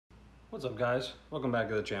What's up, guys? Welcome back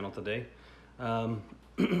to the channel today.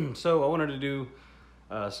 So I wanted to do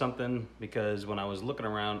something because when I was looking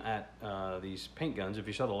around at these paint guns, if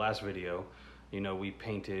you saw the last video, you know we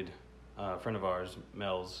painted a friend of ours,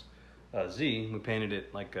 Mel's Z. We painted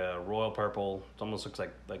it like a royal purple. It almost looks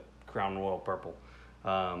like Crown Royal purple.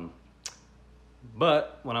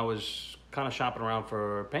 But when I was kind of shopping around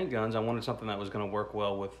for paint guns, I wanted something that was going to work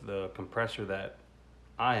well with the compressor that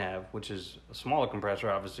I have, which is a smaller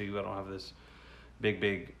compressor. Obviously, I don't have this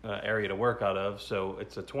big area to work out of. So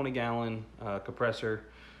it's a 20-gallon compressor.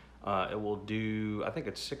 It will do, I think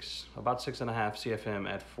it's about 6.5 CFM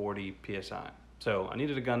at 40 PSI. So I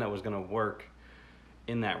needed a gun that was going to work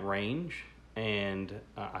in that range, and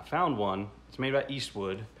I found one. It's made by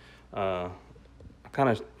Eastwood. I kind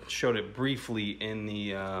of showed it briefly in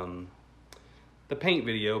the paint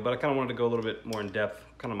video, but I kind of wanted to go a little bit more in depth,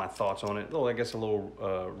 kind of my thoughts on it. Well, I guess a little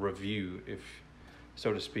review, if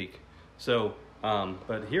so to speak. So,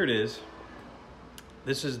 but here it is.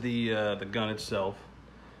 This is the gun itself.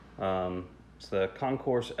 It's the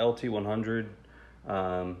Concours LT100,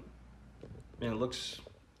 and it looks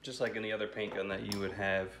just like any other paint gun that you would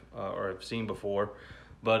have or have seen before,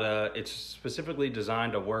 but it's specifically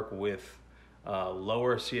designed to work with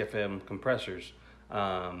lower CFM compressors.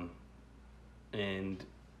 And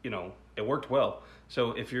you know, it worked well.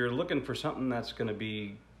 So if you're looking for something that's going to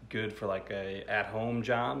be good for like a at-home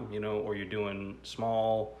job, you know, or you're doing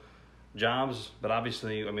small jobs, but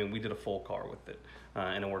obviously, I mean, we did a full car with it,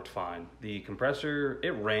 and it worked fine. The compressor,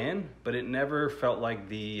 it ran, but it never felt like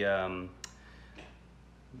the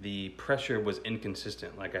pressure was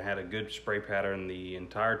inconsistent. Like I had a good spray pattern the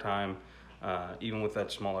entire time, even with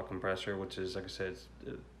that smaller compressor, which is, like I said,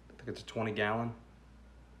 I think it's a 20-gallon.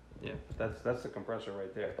 Yeah, that's the compressor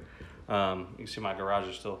right there. You can see my garage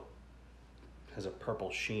is still has a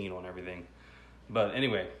purple sheen on everything. But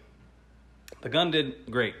anyway, the gun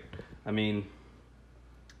did great. I mean,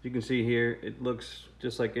 you can see here, it looks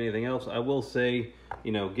just like anything else. I will say,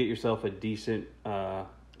 you know, get yourself a decent,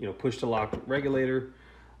 you know, push to lock regulator.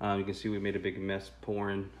 You can see we made a big mess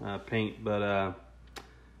pouring paint, but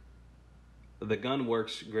the gun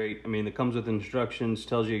works great. I mean, it comes with instructions,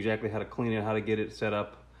 tells you exactly how to clean it, how to get it set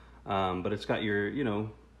up. But it's got your, you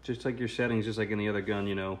know, just like your settings, just like any other gun,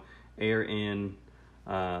 you know, air in,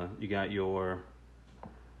 you got your,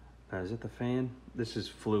 is it the fan? This is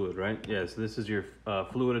fluid, right? Yes, this is your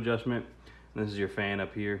fluid adjustment. And this is your fan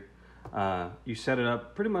up here. You set it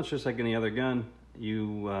up pretty much just like any other gun. You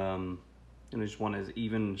know, just want as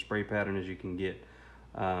even spray pattern as you can get.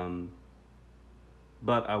 But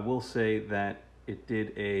I will say that it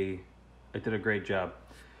did a great job.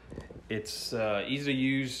 It's easy to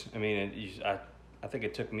use. I mean, I think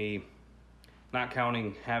it took me, not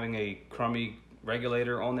counting having a crummy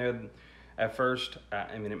regulator on there at first,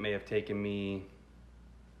 I mean, it may have taken me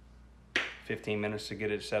 15 minutes to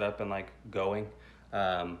get it set up and like going.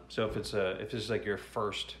 So if this is like your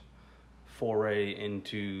first foray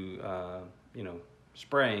into you know,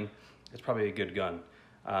 spraying, it's probably a good gun.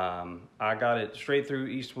 I got it straight through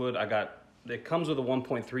Eastwood. It comes with a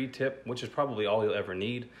 1.3 tip, which is probably all you'll ever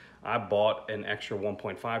need. I bought an extra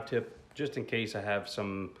 1.5 tip just in case I have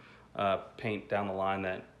some paint down the line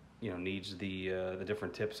that, you know, needs the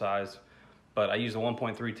different tip size. But I used the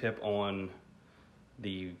 1.3 tip on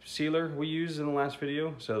the sealer we used in the last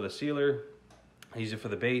video. So the sealer, I used it for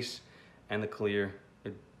the base and the clear.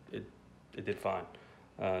 It did fine,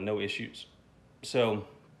 no issues. So,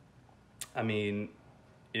 I mean,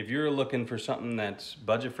 if you're looking for something that's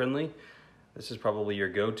budget friendly, this is probably your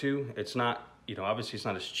go-to. It's not, you know, obviously it's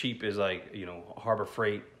not as cheap as like, you know, Harbor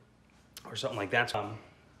Freight or something like that.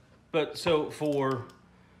 But so for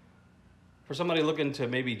somebody looking to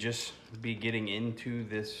maybe just be getting into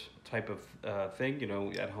this type of thing, you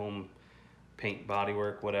know, at home paint,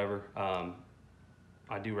 bodywork, whatever,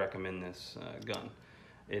 I do recommend this gun.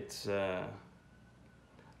 It's I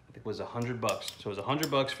think it was $100. So it was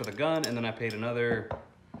 $100 for the gun, and then I paid another,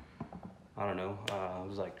 I don't know, it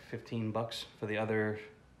was like 15 bucks for the other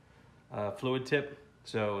fluid tip.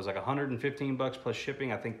 So it was like 115 bucks plus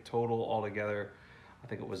shipping. I think total altogether, I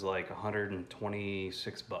think it was like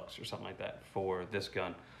 126 bucks or something like that for this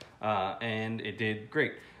gun. And it did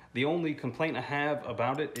great. The only complaint I have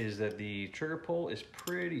about it is that the trigger pull is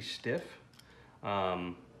pretty stiff.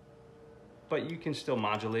 But you can still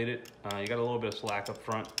modulate it. You got a little bit of slack up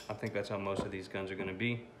front. I think that's how most of these guns are gonna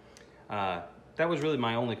be. That was really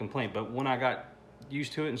my only complaint, but when I got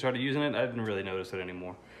used to it and started using it, I didn't really notice it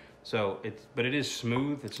anymore. So but it is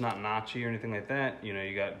smooth. It's not notchy or anything like that. You know,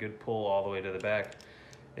 you got good pull all the way to the back.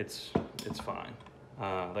 It's fine.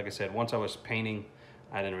 Like I said, once I was painting,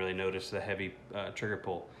 I didn't really notice the heavy trigger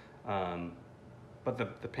pull. But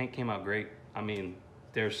the paint came out great. I mean,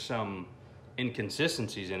 there's some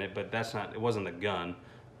inconsistencies in it, but it wasn't the gun.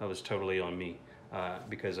 That was totally on me.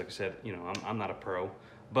 Because like I said, you know, I'm not a pro.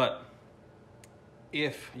 But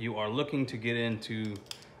if you are looking to get into,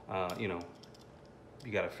 you know,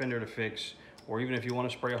 you got a fender to fix, or even if you want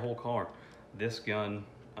to spray a whole car, this gun,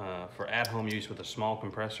 for at-home use with a small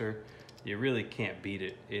compressor, you really can't beat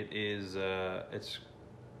it. It is, it's,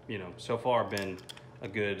 you know, so far been a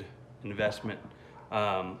good investment.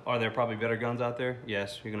 Are there probably better guns out there?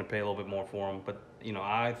 Yes, you're gonna pay a little bit more for them, but you know,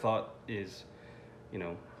 I thought is, you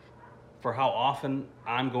know, for how often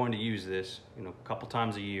I'm going to use this, you know, a couple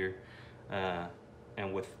times a year,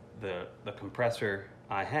 and with the compressor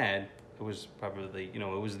I had, it was probably, you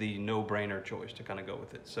know, it was the no-brainer choice to kind of go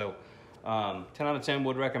with it. So 10 out of 10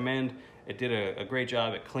 would recommend. It did a great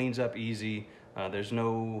job. It cleans up easy. There's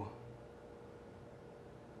really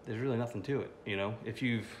nothing to it, you know.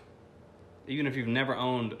 Even if you've never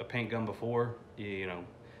owned a paint gun before, you know,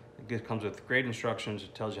 it comes with great instructions.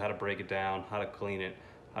 It tells you how to break it down, how to clean it,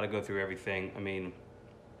 how to go through everything. I mean,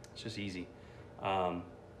 it's just easy.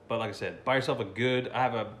 But like I said, buy yourself a good,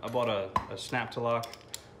 I bought a snap to lock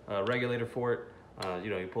regulator for it. You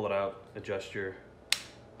know, you pull it out, adjust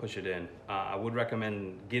push it in. I would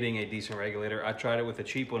recommend getting a decent regulator. I tried it with a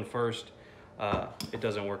cheap one first. It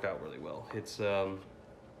doesn't work out really well. It's, the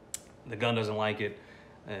gun doesn't like it.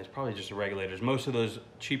 And it's probably just the regulators. Most of those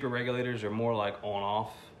cheaper regulators are more like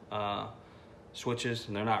on-off switches,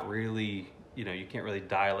 and they're not really, you know, you can't really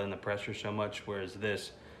dial in the pressure so much, whereas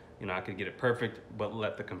this, you know, I could get it perfect, but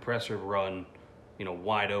let the compressor run, you know,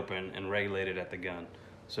 wide open and regulate it at the gun.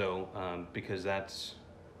 So, because that's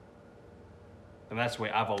the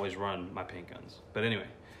way I've always run my paint guns. But anyway,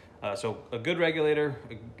 so a good regulator.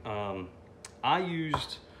 I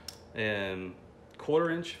used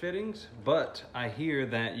 1/4-inch fittings, but I hear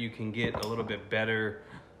that you can get a little bit better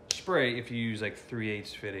spray if you use like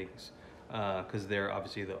 3/8 fittings, because they're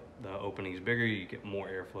obviously the opening's bigger, you get more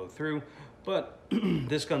airflow through. But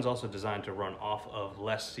this gun's also designed to run off of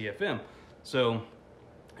less CFM. So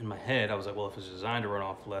in my head, I was like, well, if it's designed to run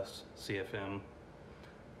off less CFM,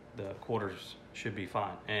 the quarters should be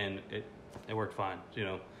fine, and it worked fine. You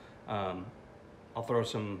know, I'll throw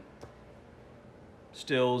some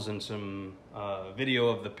stills and some video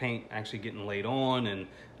of the paint actually getting laid on and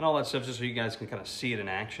all that stuff, just so you guys can kind of see it in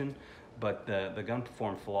action. But the gun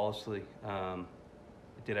performed flawlessly.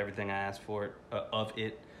 It did everything I asked for it, of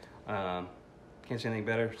it. Can't say anything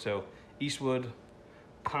better. So Eastwood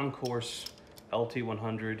Concours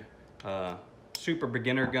LT100, super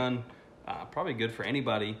beginner gun. Probably good for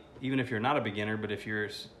anybody, even if you're not a beginner, but if you're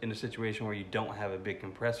in a situation where you don't have a big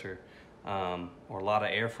compressor or a lot of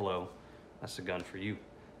airflow, that's the gun for you.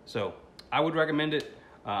 So I would recommend it.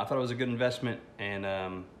 I thought it was a good investment,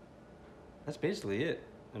 and that's basically it.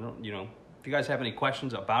 You know, if you guys have any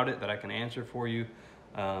questions about it that I can answer for you,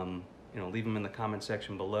 you know, leave them in the comment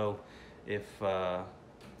section below. If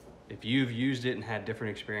you've used it and had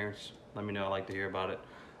different experience, let me know. I'd like to hear about it.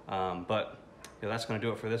 But yeah, that's going to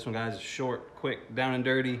do it for this one, guys. Short, quick, down and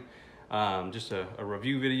dirty, just a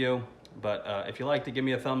review video. But if you liked it, give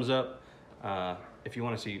me a thumbs up. If you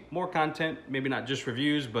want to see more content, maybe not just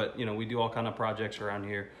reviews, but you know, we do all kind of projects around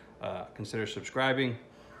here, consider subscribing.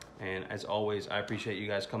 And as always, I appreciate you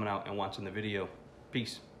guys coming out and watching the video.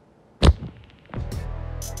 Peace.